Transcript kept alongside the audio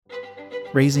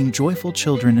Raising Joyful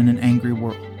Children in an Angry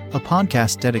World, a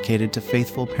podcast dedicated to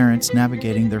faithful parents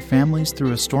navigating their families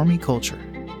through a stormy culture.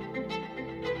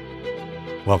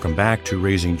 Welcome back to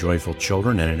Raising Joyful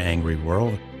Children in an Angry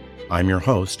World. I'm your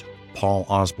host, Paul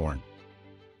Osborne.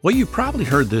 Well, you probably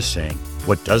heard this saying,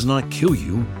 what does not kill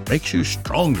you makes you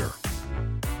stronger.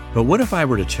 But what if I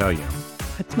were to tell you,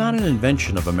 it's not an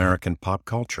invention of American pop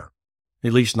culture,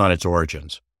 at least not its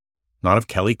origins. Not of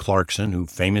Kelly Clarkson, who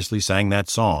famously sang that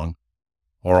song,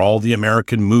 or all the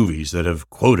American movies that have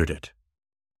quoted it.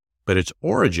 But its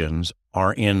origins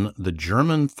are in the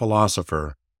German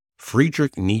philosopher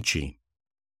Friedrich Nietzsche,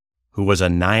 who was a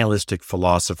nihilistic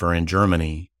philosopher in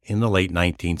Germany in the late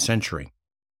 19th century.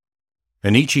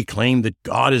 And Nietzsche claimed that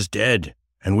God is dead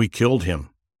and we killed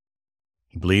him.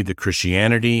 He believed that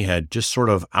Christianity had just sort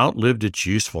of outlived its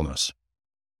usefulness.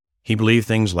 He believed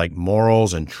things like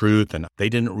morals and truth, and they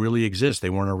didn't really exist.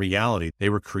 They weren't a reality. They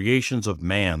were creations of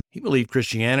man. He believed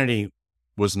Christianity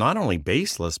was not only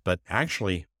baseless, but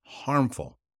actually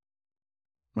harmful.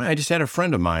 I just had a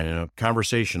friend of mine in a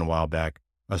conversation a while back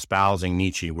espousing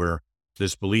Nietzsche, where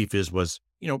this belief was,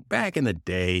 back in the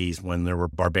days when there were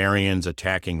barbarians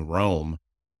attacking Rome,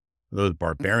 those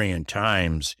barbarian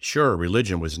times, sure,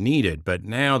 religion was needed, but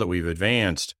now that we've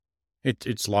advanced,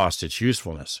 it's lost its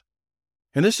usefulness.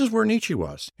 And this is where Nietzsche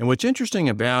was. And what's interesting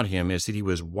about him is that he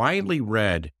was widely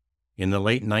read in the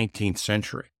late 19th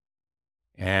century.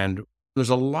 And there's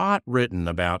a lot written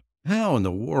about how in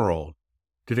the world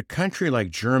did a country like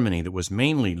Germany that was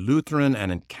mainly Lutheran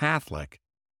and Catholic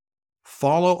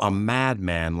follow a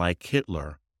madman like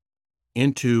Hitler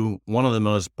into one of the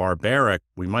most barbaric,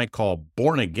 we might call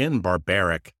born-again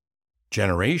barbaric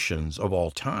generations of all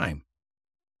time.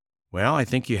 Well, I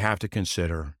think you have to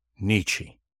consider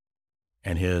Nietzsche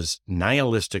and his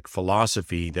nihilistic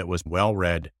philosophy that was well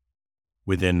read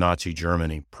within Nazi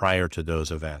Germany prior to those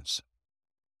events.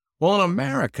 Well, in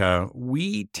America,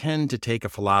 we tend to take a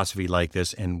philosophy like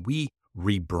this and we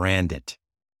rebrand it.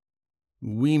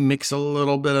 We mix a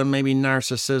little bit of maybe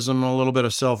narcissism, a little bit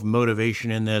of self-motivation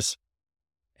in this,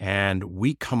 and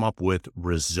we come up with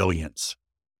resilience.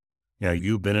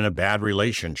 You've been in a bad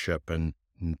relationship,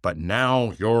 but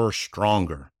now you're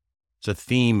stronger. It's a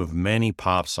theme of many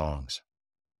pop songs.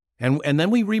 And then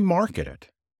we remarket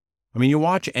it. You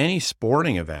watch any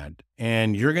sporting event,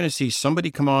 and you're going to see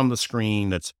somebody come on the screen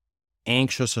that's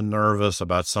anxious and nervous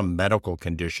about some medical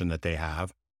condition that they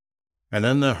have. And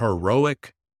then the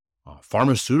heroic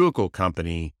pharmaceutical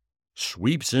company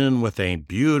sweeps in with a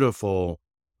beautiful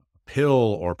pill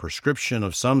or prescription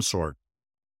of some sort.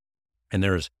 And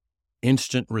there's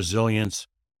instant resilience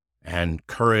and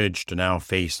courage to now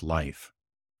face life.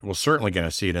 We're certainly going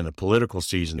to see it in the political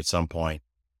season at some point,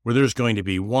 where there's going to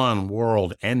be one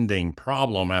world-ending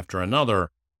problem after another,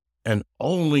 and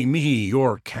only me,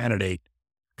 your candidate,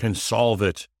 can solve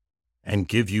it and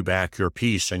give you back your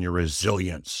peace and your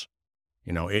resilience.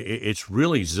 It's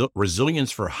really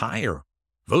resilience for hire.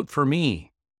 Vote for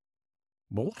me.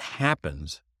 But what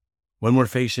happens when we're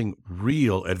facing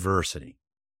real adversity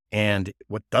and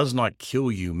what does not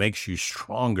kill you makes you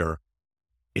stronger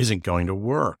isn't going to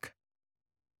work?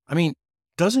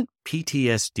 Doesn't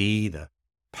PTSD, the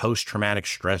post-traumatic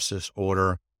stress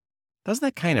disorder, doesn't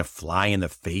that kind of fly in the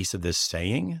face of this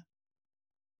saying?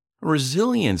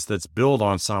 Resilience that's built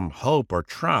on some hope or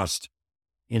trust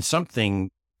in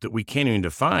something that we can't even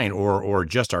define or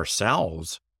just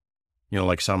ourselves,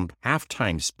 like some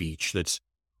halftime speech that's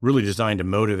really designed to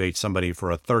motivate somebody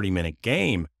for a 30-minute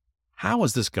game. How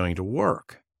is this going to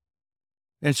work?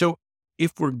 And so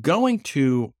if we're going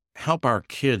to help our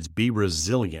kids be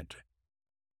resilient,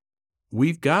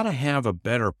 we've got to have a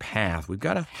better path. We've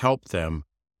got to help them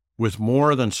with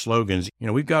more than slogans.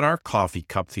 We've got our coffee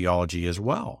cup theology as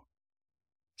well.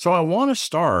 So I want to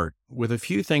start with a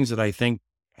few things that I think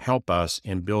help us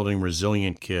in building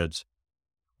resilient kids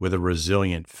with a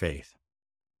resilient faith.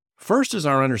 First is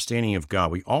our understanding of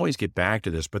God. We always get back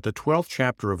to this, but the 12th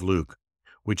chapter of Luke,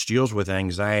 which deals with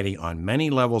anxiety on many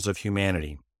levels of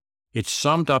humanity, it's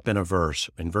summed up in a verse,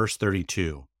 in verse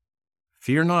 32.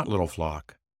 Fear not, little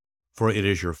flock, for it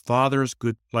is your Father's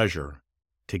good pleasure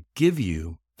to give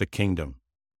you the kingdom.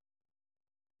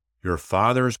 Your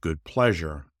Father's good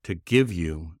pleasure to give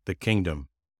you the kingdom.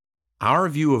 Our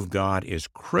view of God is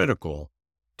critical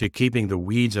to keeping the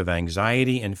weeds of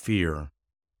anxiety and fear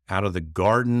out of the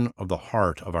garden of the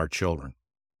heart of our children.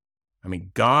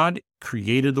 God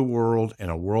created the world in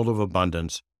a world of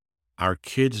abundance. Our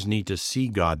kids need to see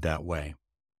God that way.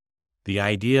 The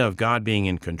idea of God being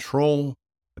in control,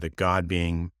 that God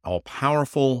being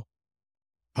all-powerful,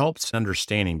 helps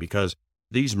understanding, because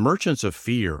these merchants of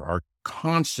fear are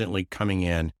constantly coming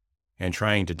in and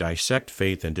trying to dissect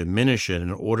faith and diminish it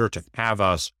in order to have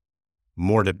us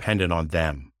more dependent on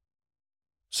them.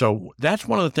 So that's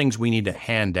one of the things we need to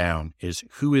hand down is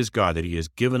who is God, that he has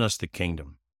given us the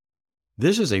kingdom.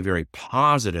 This is a very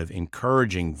positive,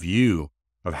 encouraging view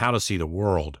of how to see the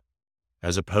world,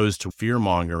 as opposed to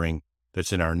fear-mongering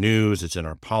that's in our news, it's in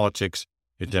our politics,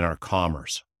 it's in our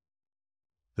commerce.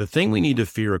 The thing we need to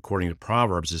fear, according to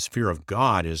Proverbs, is fear of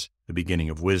God is the beginning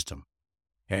of wisdom.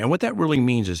 And what that really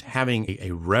means is having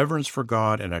a reverence for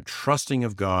God and a trusting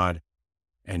of God,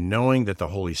 and knowing that the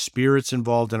Holy Spirit's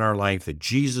involved in our life, that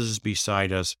Jesus is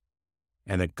beside us,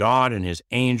 and that God and his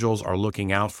angels are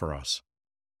looking out for us.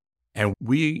 And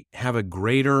we have a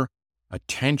greater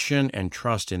attention and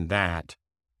trust in that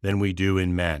than we do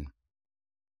in men.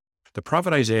 The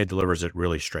prophet Isaiah delivers it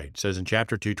really straight. It says in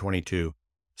chapter 2:22,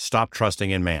 "Stop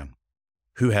trusting in man,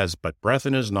 who has but breath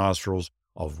in his nostrils.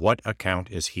 Of what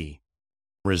account is he?"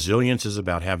 Resilience is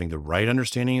about having the right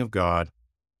understanding of God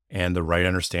and the right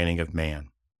understanding of man.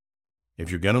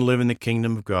 If you're going to live in the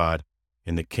kingdom of God,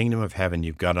 in the kingdom of heaven,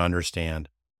 you've got to understand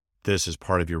this is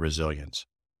part of your resilience.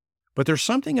 But there's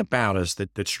something about us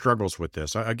that struggles with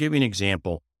this. I'll give you an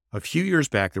example. A few years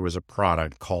back, there was a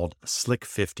product called Slick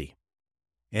 50,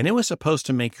 and it was supposed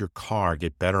to make your car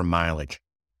get better mileage.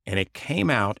 And it came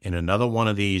out in another one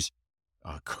of these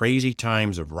crazy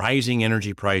times of rising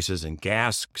energy prices and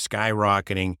gas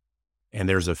skyrocketing. And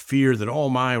there's a fear that, oh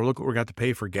my, look what we're got to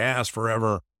pay for gas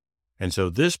forever. And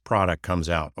so this product comes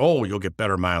out, oh, you'll get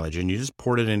better mileage. And you just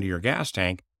poured it into your gas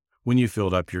tank when you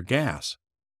filled up your gas.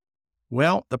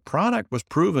 Well, the product was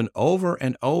proven over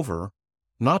and over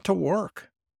not to work.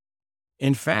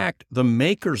 In fact, the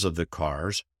makers of the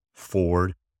cars,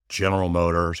 Ford, General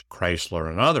Motors, Chrysler,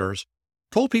 and others,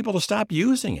 told people to stop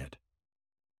using it.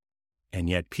 And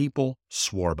yet people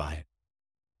swore by it.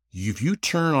 If you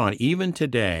turn on, even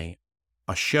today,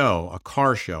 a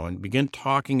car show, and begin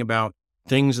talking about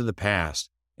things of the past,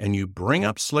 and you bring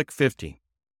up Slick 50,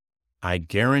 I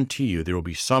guarantee you there will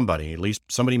be somebody, at least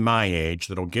somebody my age,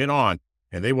 that'll get on,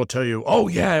 and they will tell you, oh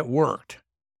yeah, it worked.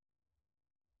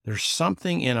 There's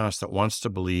something in us that wants to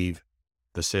believe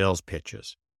the sales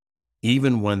pitches,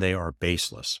 even when they are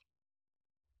baseless.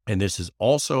 And this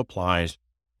also applies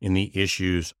in the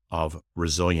issues of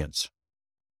resilience.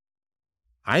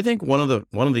 I think one of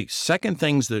the second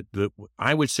things that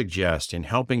I would suggest in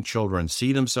helping children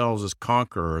see themselves as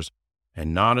conquerors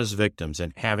and not as victims,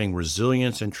 and having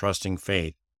resilience and trusting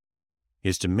faith,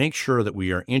 is to make sure that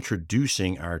we are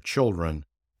introducing our children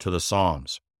to the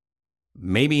Psalms.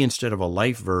 Maybe instead of a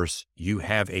life verse, you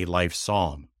have a life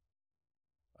psalm.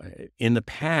 In the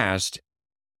past,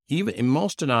 even in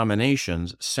most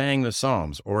denominations, sang the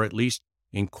Psalms, or at least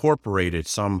incorporated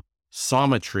some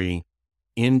psalmistry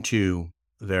into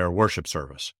their worship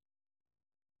service.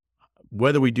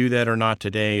 Whether we do that or not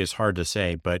today is hard to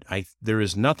say, but there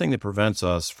is nothing that prevents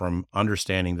us from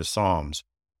understanding the Psalms,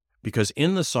 because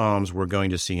in the Psalms, we're going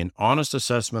to see an honest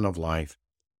assessment of life,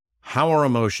 how our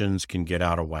emotions can get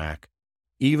out of whack,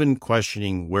 even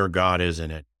questioning where God is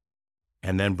in it,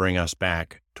 and then bring us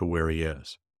back to where he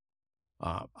is.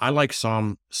 I like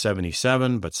Psalm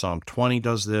 77, but Psalm 20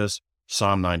 does this,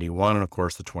 Psalm 91, and of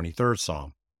course the 23rd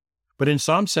Psalm. But in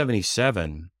Psalm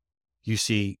 77, you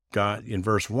see God in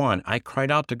verse 1, I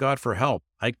cried out to God for help.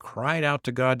 I cried out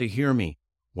to God to hear me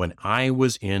when I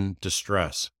was in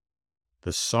distress.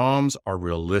 The Psalms are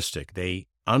realistic. They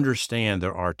understand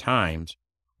there are times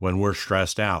when we're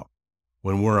stressed out,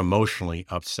 when we're emotionally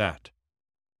upset.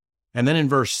 And then in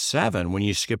verse 7, when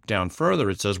you skip down further,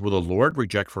 it says, will the Lord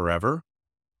reject forever?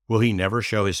 Will he never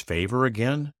show his favor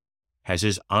again? Has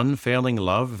his unfailing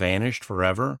love vanished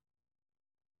forever?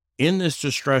 In this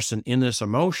distress and in this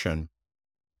emotion,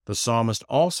 the psalmist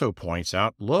also points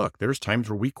out, look, there's times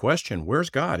where we question, where's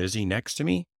God? Is he next to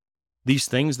me? These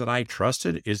things that I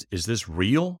trusted, is this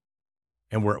real?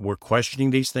 And we're questioning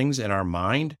these things in our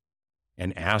mind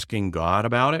and asking God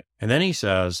about it. And then he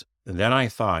says, and then I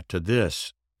thought to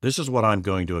this is what I'm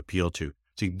going to appeal to.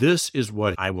 See, this is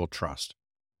what I will trust.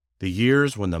 The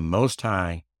years when the Most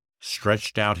High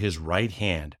stretched out his right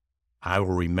hand, I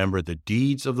will remember the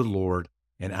deeds of the Lord,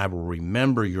 and I will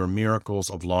remember your miracles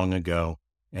of long ago,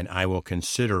 and I will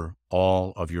consider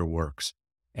all of your works,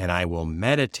 and I will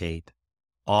meditate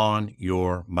on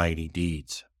your mighty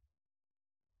deeds.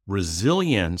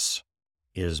 Resilience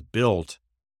is built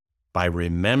by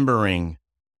remembering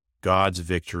God's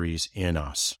victories in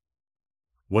us.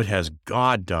 What has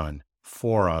God done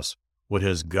for us? What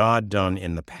has God done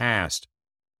in the past?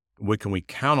 What can we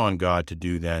count on God to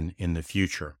do then in the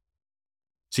future?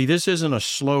 See, this isn't a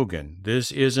slogan. This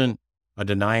isn't a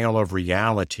denial of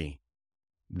reality.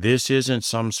 This isn't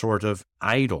some sort of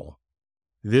idol.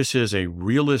 This is a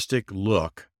realistic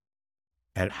look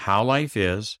at how life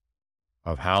is,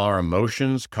 of how our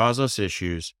emotions cause us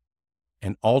issues,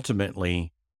 and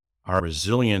ultimately our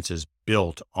resilience is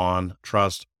built on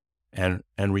trust and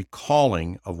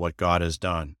recalling of what God has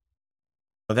done.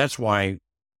 That's why,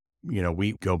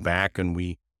 we go back and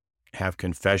we have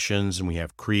confessions and we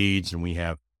have creeds and we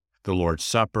have the Lord's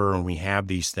Supper and we have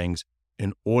these things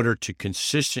in order to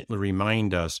consistently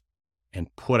remind us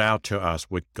and put out to us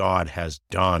what God has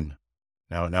done.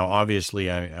 Now, obviously,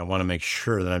 I want to make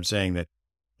sure that I'm saying that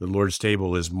the Lord's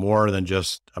table is more than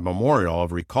just a memorial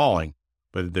of recalling,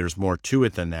 but there's more to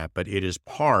it than that. But it is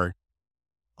part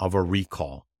of a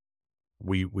recall.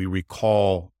 We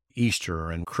recall Easter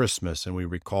and Christmas, and we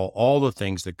recall all the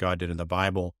things that God did in the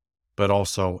Bible, but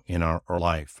also in our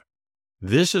life.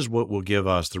 This is what will give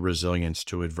us the resilience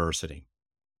to adversity.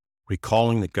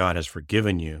 Recalling that God has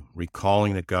forgiven you,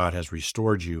 recalling that God has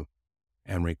restored you,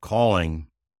 and recalling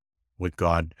what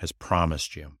God has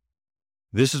promised you.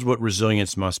 This is what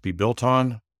resilience must be built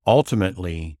on.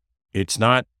 Ultimately, it's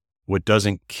not what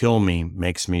doesn't kill me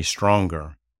makes me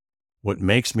stronger. What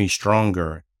makes me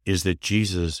stronger is that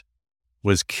Jesus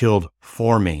was killed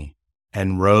for me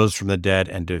and rose from the dead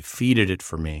and defeated it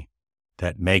for me.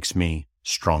 That makes me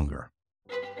stronger.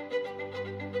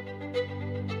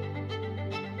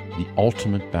 The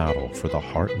ultimate battle for the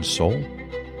heart and soul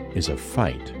is a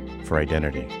fight for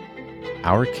identity.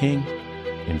 Our King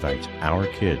invites our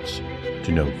kids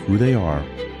to know who they are,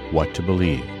 what to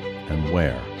believe, and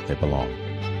where they belong.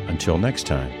 Until next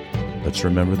time, let's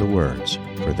remember the words,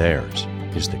 for theirs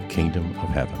is the kingdom of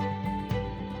heaven.